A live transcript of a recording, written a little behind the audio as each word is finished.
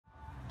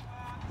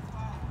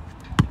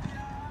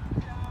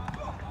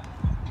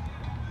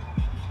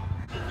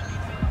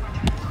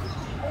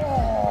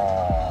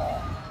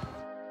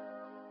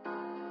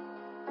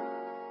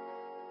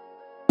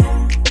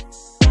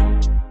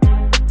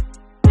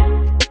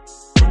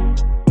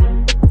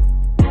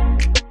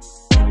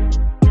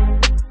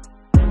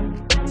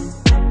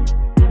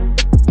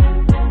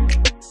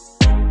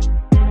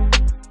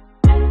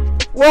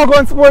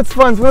Welcome sports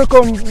fans,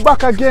 welcome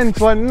back again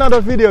to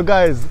another video,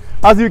 guys.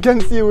 As you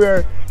can see,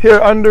 we're here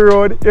on the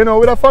road, you know,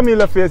 with a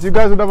familiar face. You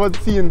guys would have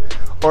seen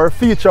our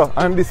feature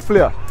and this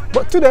player.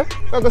 But today,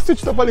 we're going to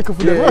switch it up a little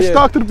for them. Let's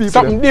talk to the people.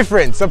 Something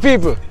different. So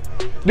people,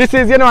 this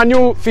is, you know, a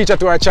new feature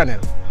to our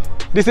channel.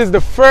 This is the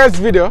first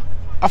video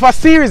of a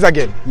series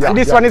again. And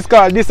this one is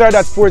called This or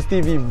That Sports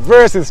TV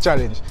Versus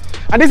Challenge.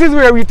 And this is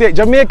where we take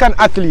Jamaican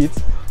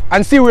athletes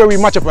and see where we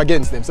match up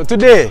against them. So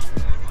today,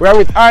 we are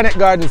with Arnett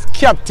Gardens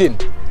captain,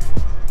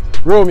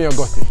 Romeo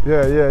Guthrie.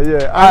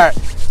 Alright.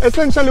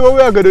 Essentially what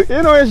we are going to do,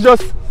 you know, is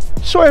just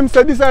show him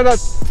say This or That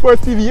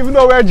Sports TV, even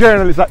though we're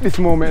journalists at this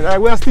moment, like,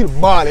 we are still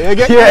balling, you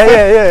get me?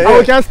 And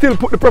we can still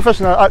put the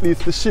professional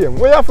athletes to shame. What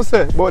do you have to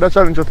say about the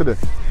challenge of today?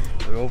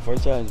 Go for a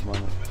challenge,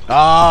 man.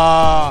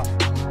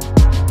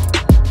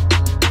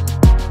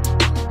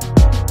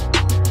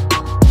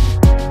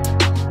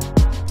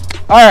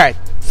 Alright,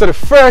 so the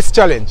first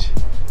challenge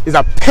is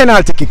a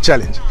penalty kick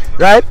challenge,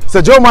 right?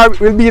 So Jomar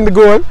will be in the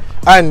goal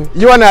and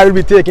you and I will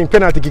be taking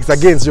penalty kicks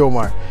against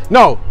Jomar.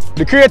 Now,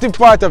 the creative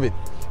part of it,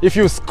 if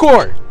you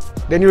score,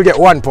 then you'll get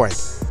 1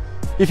 point.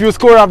 If you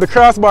score off the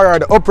crossbar or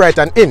the upright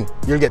and in,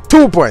 you'll get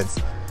 2 points.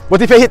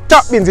 But if you hit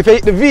top bins, if you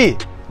hit the V,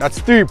 that's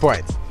 3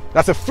 points.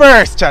 That's the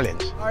first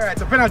challenge. Alright,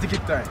 so penalty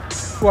kick time.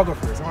 Who will go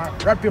first? Rock,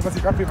 paper,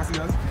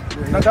 scissors.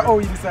 That's how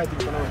we decide to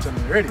go on our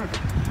channel. Ready? So,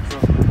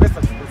 let's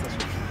start.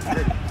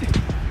 Ready?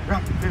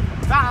 Rock, paper,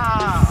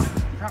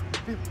 rock,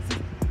 paper,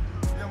 scissors.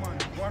 Yeah, man.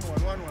 1-1.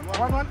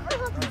 1-1.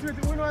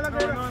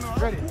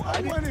 Ready?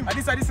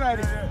 I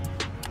decided.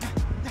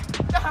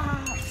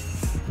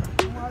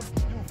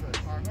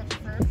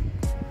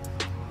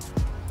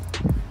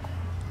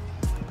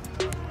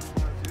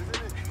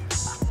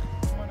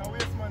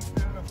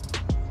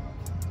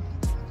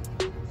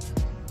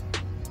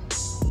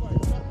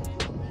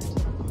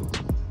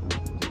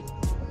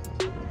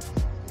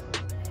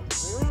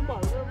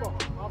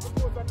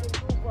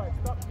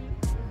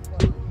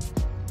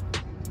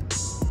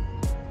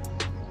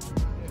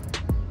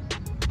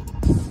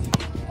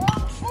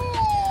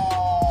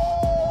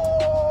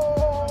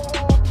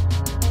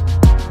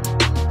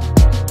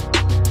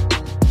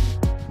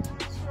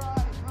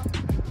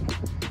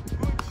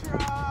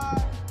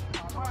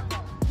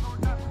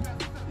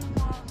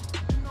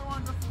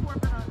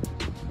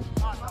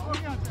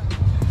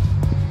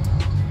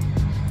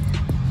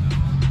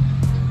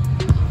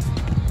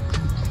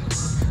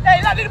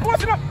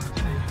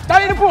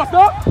 That in the post,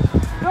 no?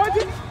 Don't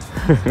you?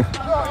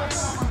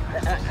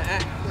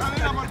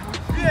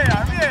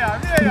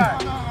 Yeah.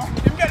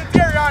 You get the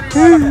theory on you.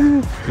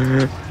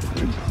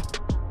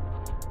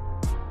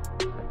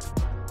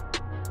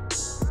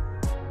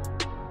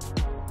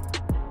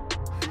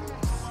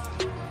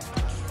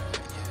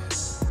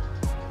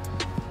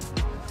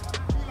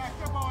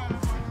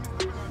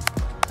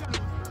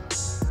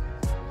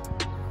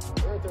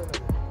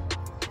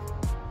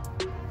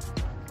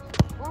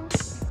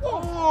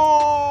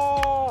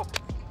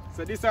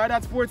 So This or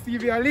That Sports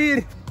TV a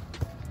lead.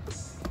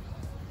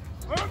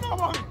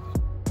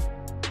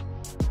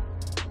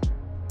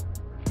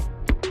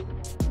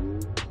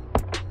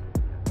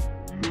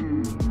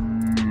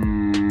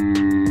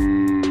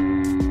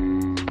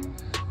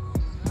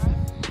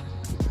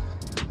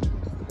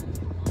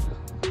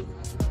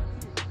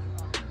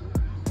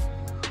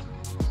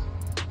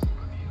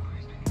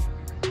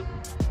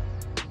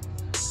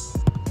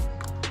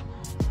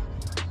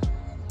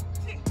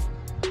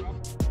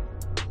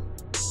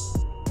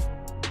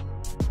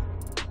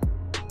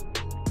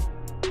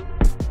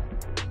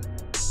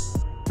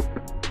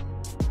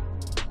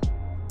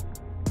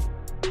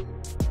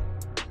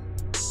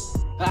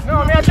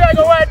 No, me I try to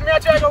go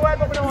wide,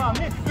 but we don't want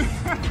to miss.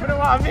 We don't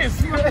want to miss.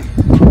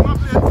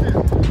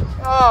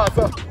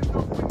 So.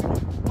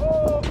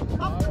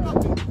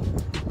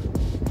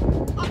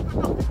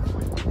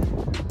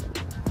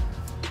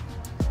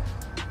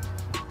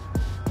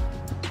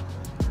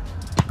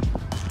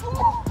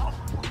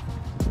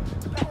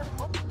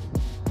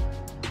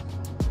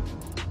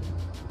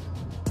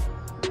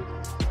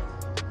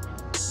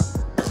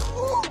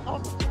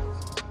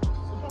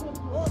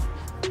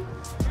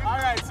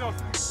 Alright, so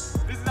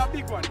this is a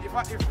big one. If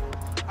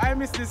I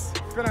miss this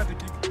penalty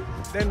kick,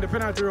 then the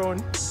penalty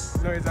round is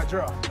a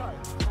draw.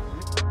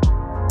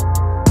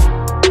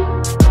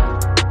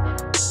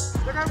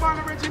 Look at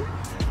the bridging.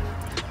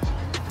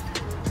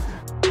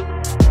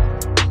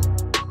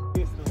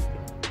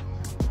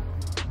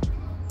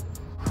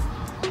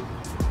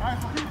 Alright,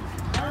 so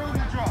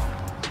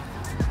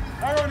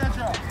I round that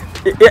draw.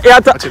 Yeah,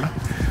 touch him.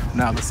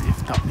 Now I'm going to see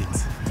if top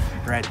beats.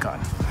 Right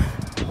corner.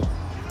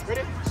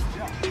 Ready?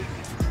 Yeah.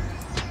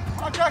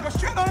 I'll try to go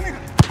straight down the nigga.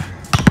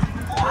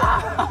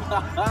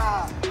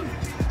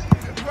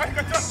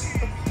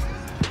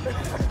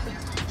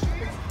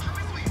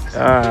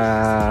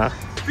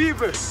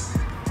 People,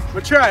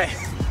 we try.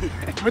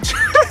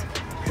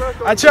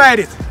 I tried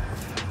it.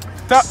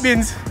 Top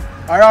bins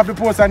are off the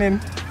post and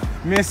in.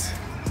 Miss.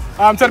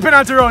 So the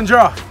penalty round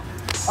draw.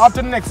 Up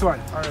to the next one.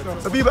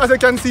 Alright. So people, as you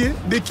can see,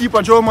 the keeper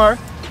Jomar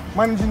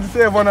managing to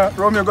save on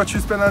Romeo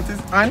Guthrie's penalties.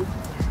 And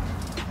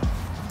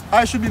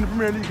I should be in the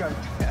Premier League, guys.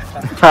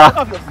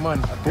 Man,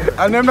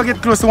 I'll never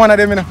get close to one of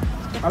them, you know.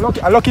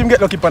 I'll lucky him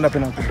get lucky on that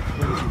penalty.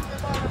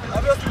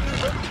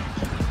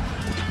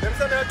 Them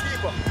send a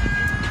keeper,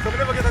 so we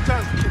never get a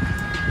chance to kick.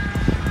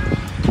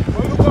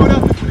 But look how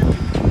that's the kick.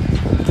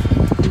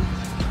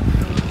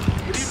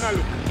 Good evening,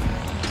 look.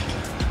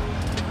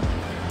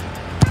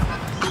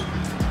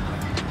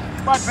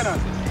 Bad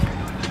penalty.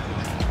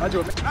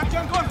 That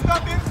can go and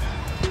stop this.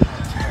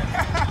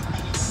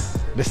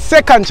 The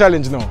second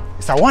challenge now,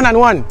 it's a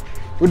one-on-one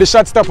with the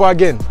shot stopper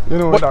again. You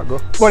know where that go.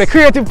 But the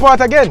creative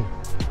part again.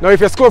 Now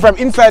if you score from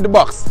inside the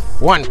box,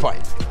 1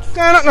 point.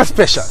 Not no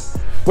special.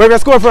 But if you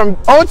score from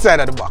outside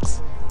of the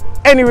box,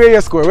 anywhere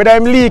you score, whether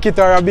I'm leak it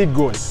or a big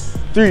goal,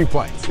 3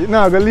 points. It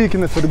now go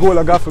leaking it for the goal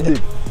I got for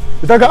big.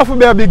 It I got for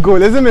be a big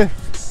goal, isn't it?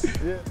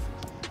 Yeah.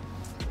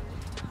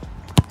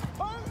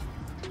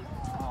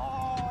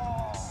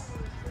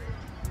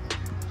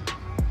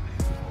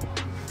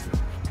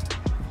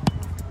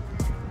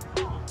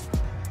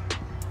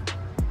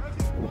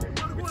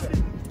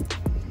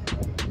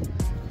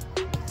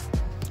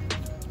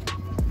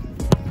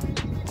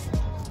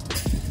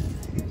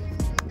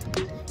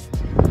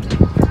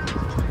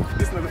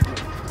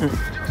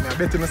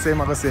 I bet you not say I'm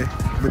gonna say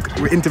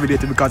we're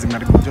intimidated because he's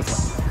not good. Just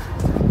one.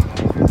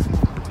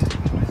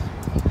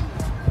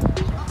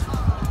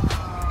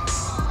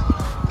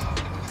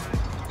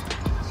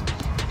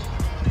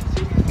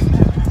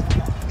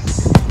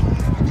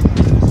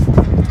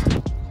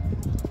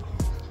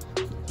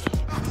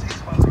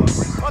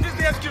 What is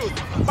the excuse?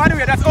 By the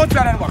way, that's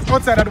outside of the box.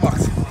 Outside of the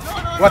box.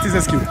 What is the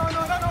excuse?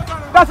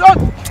 That's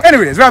out.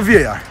 Anyways, we have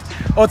VAR.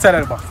 Outside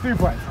of the box. 3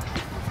 points.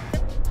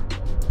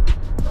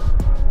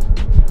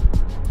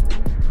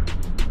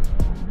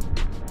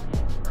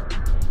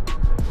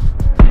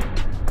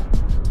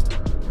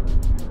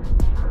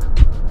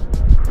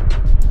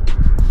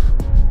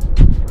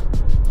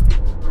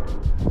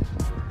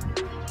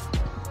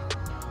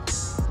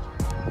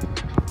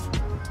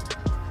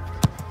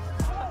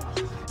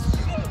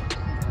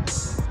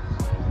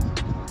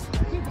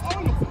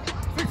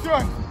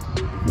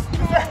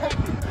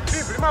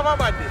 People, you have a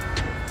bad day.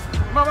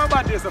 You have a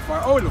bad day so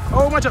far. Oh look,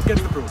 how much of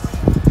getting the pros?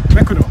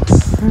 Make you know.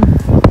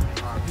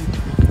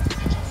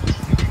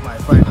 My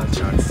final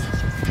chance.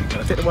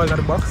 Gonna take the ball in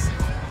the box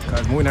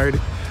because I'm winning already.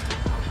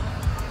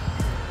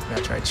 I'm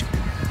gonna try chip.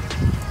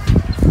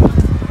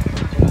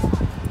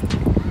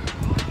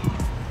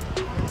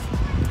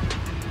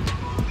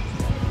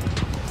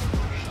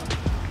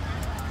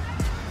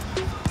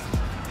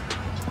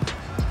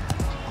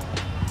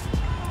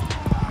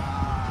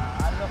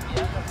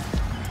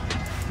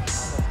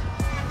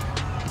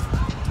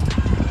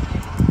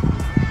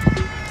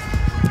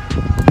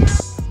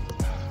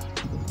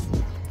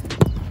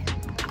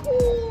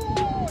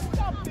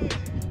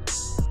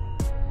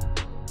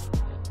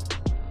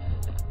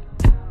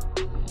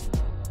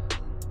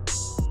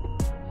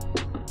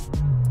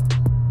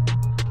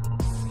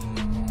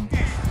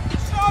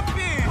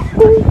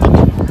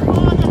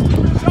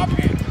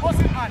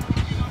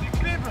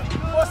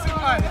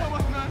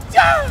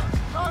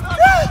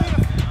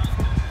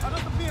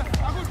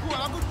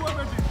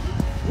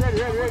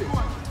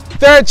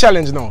 Third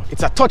challenge now,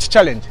 it's a touch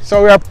challenge.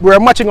 So we're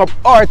matching up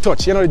our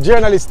touch, you know, the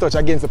journalist touch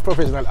against the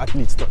professional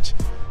athlete's touch,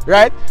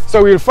 right?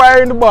 So we'll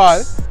fire in the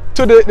ball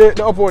to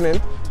the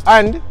opponent,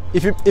 and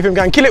if you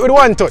can kill it with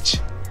 1 touch,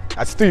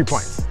 that's 3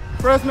 points.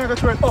 First, make a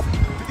throw it up to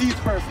each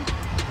person.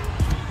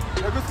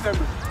 You're good to them.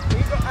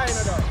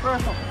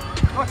 First up.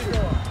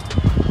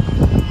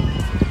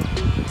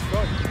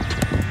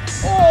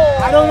 Oh!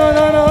 I don't know,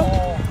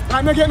 no.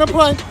 I'm not getting a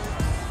point.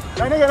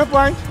 I'm not getting a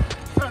point.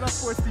 That's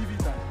sports TV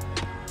time.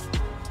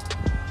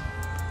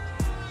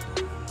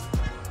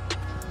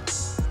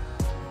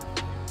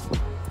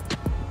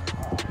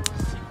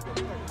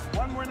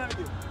 One more than a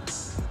game.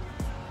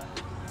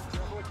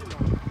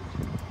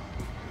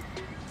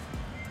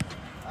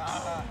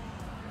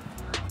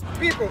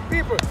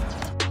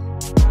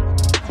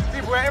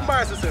 People are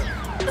embarrassed yourself.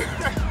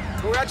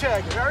 But we are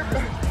trying, right?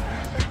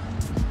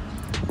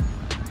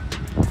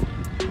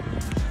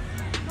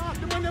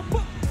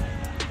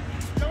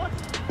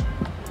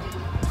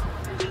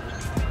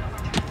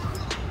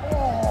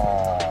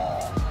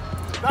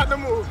 That's the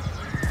move.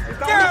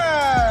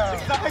 Yeah!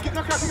 It's not making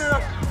no crack in the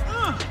rough.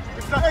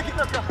 It's not making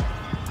no crack.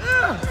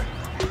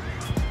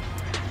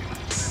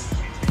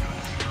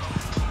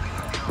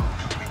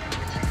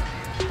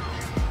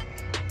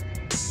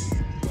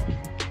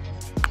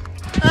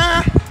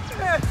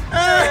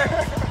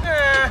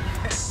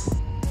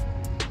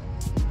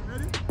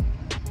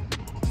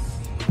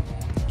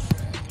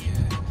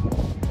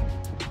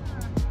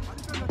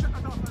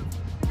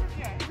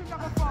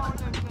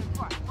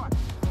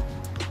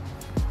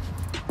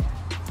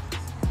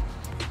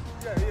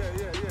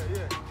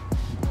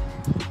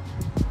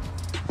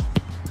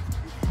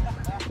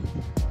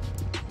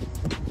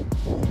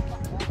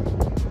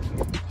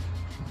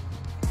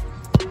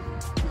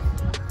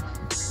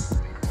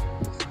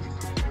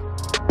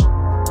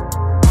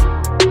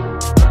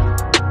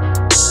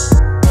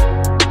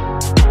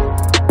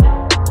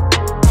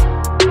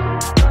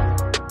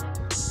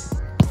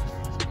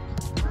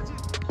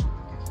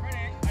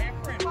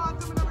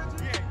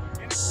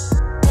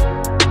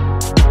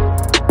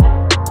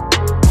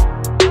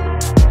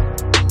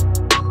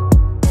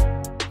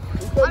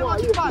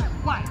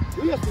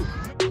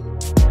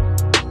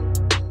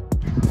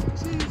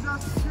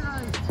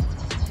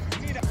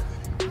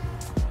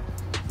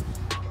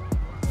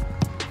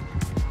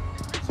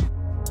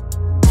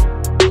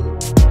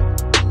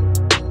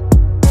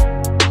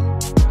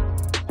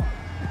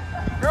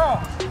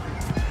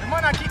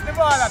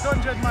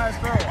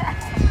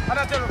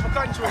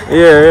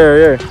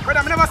 Yeah. Brother,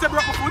 I never say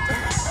broke my foot.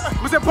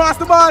 I say pass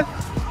the ball.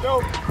 Yo,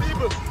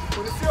 people,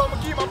 when you see how I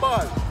keep my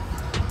ball,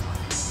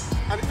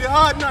 and if you're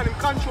hard man, him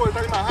control it,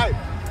 him a height.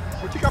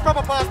 But you can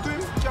proper pass to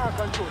him, he can't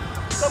control.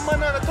 Some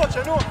man on a touch,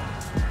 you know.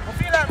 I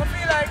feel like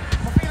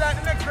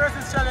the next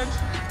person's challenge.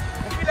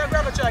 I feel like we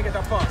have a try to get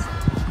a pass.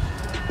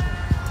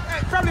 Hey,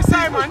 probably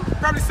Simon.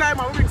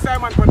 We bring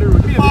Simon on the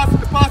road. The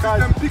pass is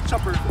them picture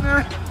person.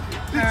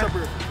 Picture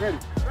person. Ready,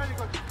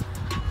 go.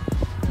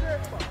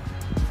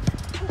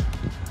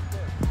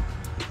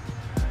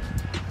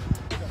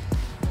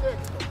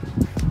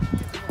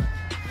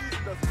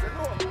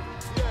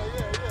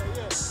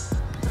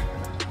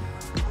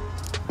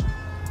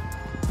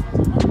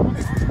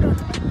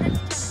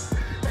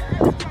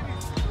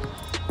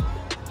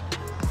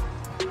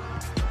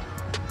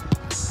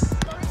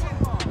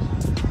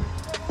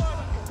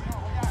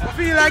 I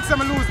feel like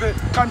someone lose the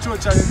control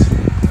challenge.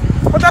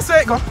 But that's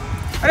it, go.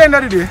 At the end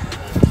of the day,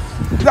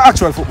 it's the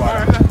actual football.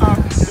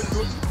 Alright,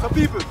 so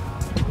people,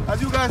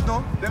 as you guys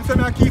know, them say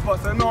me a keeper,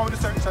 so I know how the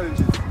certain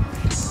challenges.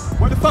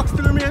 But the fact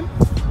still remain,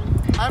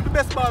 I'm the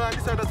best baller on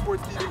this side of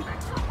sports TV.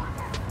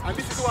 And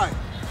this is why.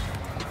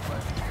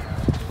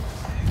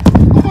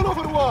 Up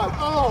over the wall.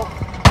 Oh.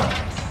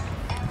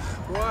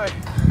 Why?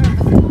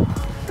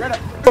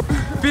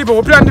 People,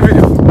 we plan the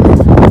video.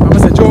 I'm going to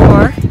say, Joe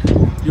Mar,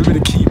 you'll be the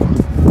keeper.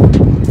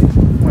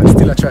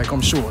 Still I try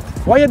come short.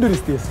 Why you do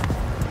this?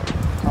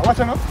 Watch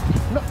out now.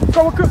 No,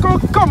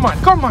 come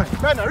on.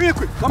 Man, real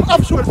quick. I'm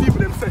offshore people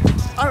them say.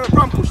 I'm a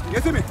pram push thing,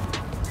 you see me?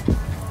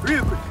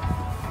 Real quick.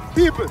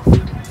 People.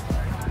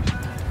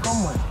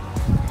 Come on.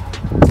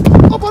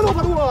 Up and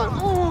over the wall.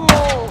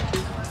 Oh.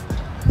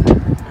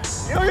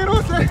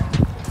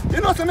 You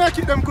know say me I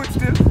keep them good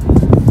still.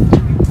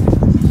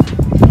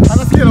 And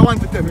I scale of 1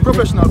 to 10,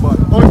 professional ball.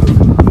 How it look?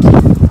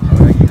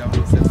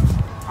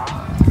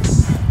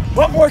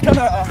 What more can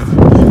I ask?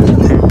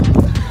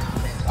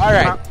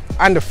 Alright,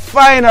 and the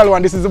final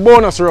one, this is the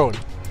bonus round.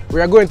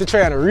 We are going to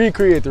try and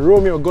recreate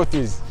Romeo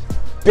Guthrie's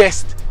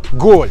best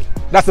goal.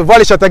 That's the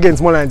volley shot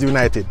against Mullins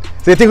United.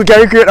 So you think we can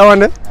recreate that one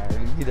then?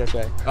 Alright, give that a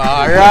try.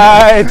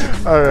 Alright.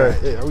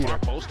 Alright. Yeah, Far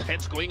post,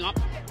 heads going up.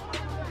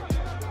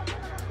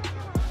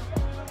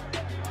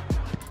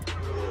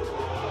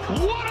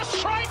 What a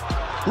strike!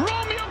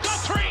 Romeo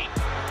Guthrie!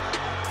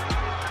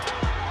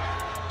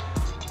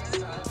 To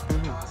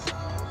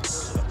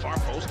the far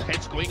post,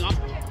 heads going up.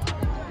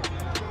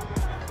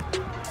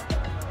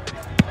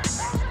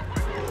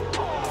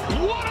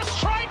 What a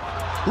strike!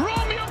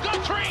 Romeo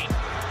Guthrie!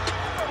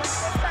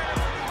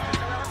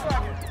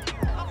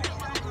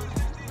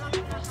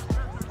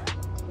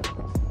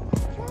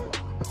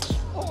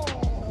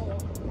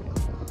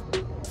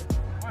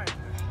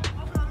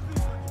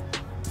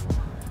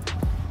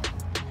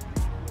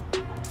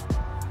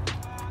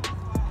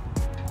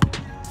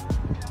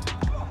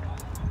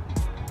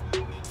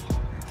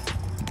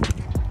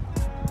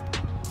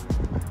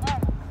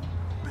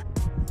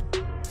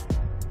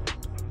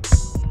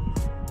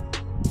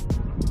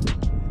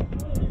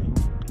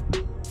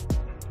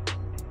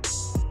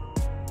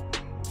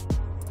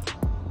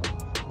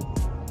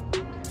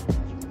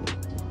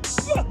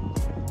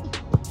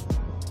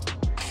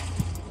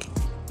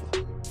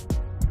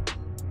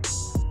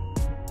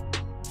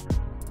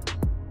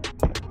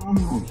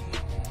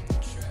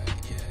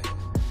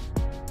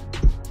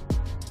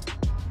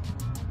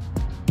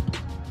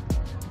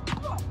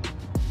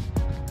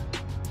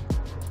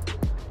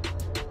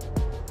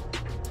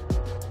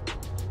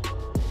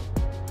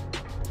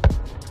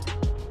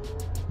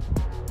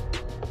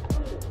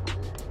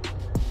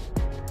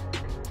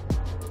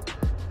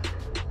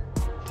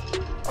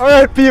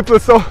 Alright people,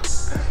 so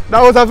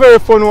that was a very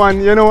fun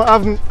one. You know, I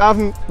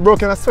haven't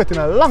broken a sweat in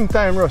a long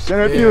time, Rush. You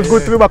know, it feels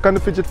good to be back on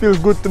the pitch, it feels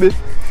good to be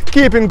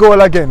keeping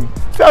goal again.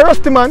 See, a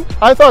rusty man,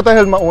 I thought I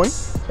held my own,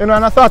 you know,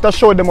 and I thought I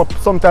showed them up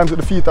sometimes with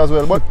the feet as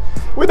well. But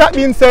with that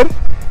being said,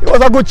 it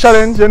was a good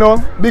challenge, you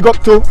know. Big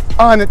up to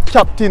Arnett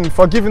Captain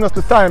for giving us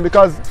the time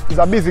because he's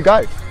a busy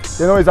guy.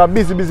 You know, he's a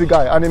busy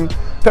guy and him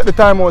take the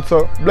time out,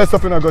 so bless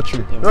up in a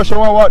Guthrie. Rush, you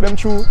want to walk them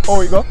through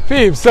how it go?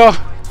 Peeps, so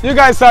you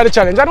guys saw the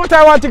challenge and what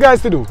I want you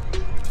guys to do,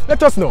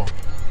 let us know.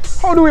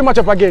 How do we match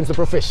up against the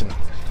professionals?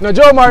 You know,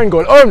 Joe Mar in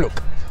goal. Oh, look.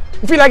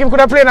 You feel like him could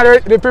have played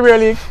in the Premier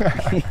League?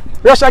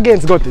 Rush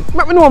against Guthrie.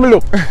 Let me know him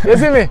look. You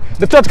see me?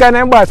 The touch kind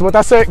of embarrassed, but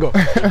I saw it go.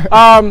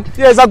 Yeah,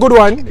 it's a good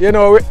one. You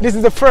know, this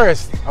is the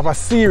first of a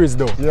series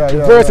though.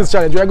 Versus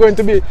challenge. We are going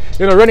to be,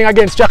 you know, running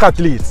against track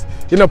athletes.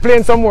 You know,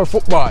 playing some more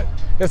football.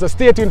 Yeah, so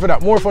stay tuned for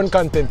that. More fun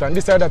content on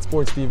this side of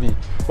Sports TV.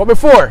 But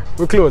before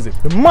we close it,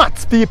 the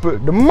maths, people,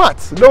 the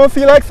maths. Don't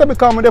feel like so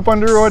because I'm up on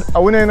the road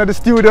and when I'm in the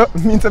studio,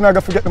 it means I'm not going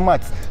to forget the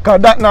maths.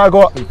 Because that now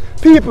go happen.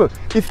 People,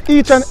 if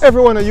each and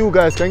every one of you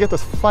guys can get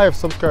us 5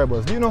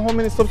 subscribers, do you know how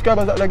many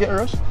subscribers that they get,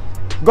 Rush?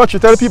 Got you,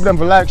 tell people them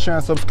to like, share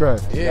and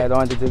subscribe. Yeah, I don't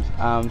want you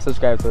to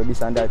subscribe to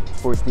this and that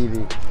Sports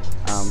TV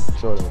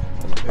show.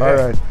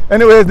 Alright.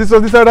 Anyways, this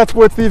was This and That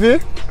Sports TV.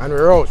 And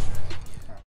we're out.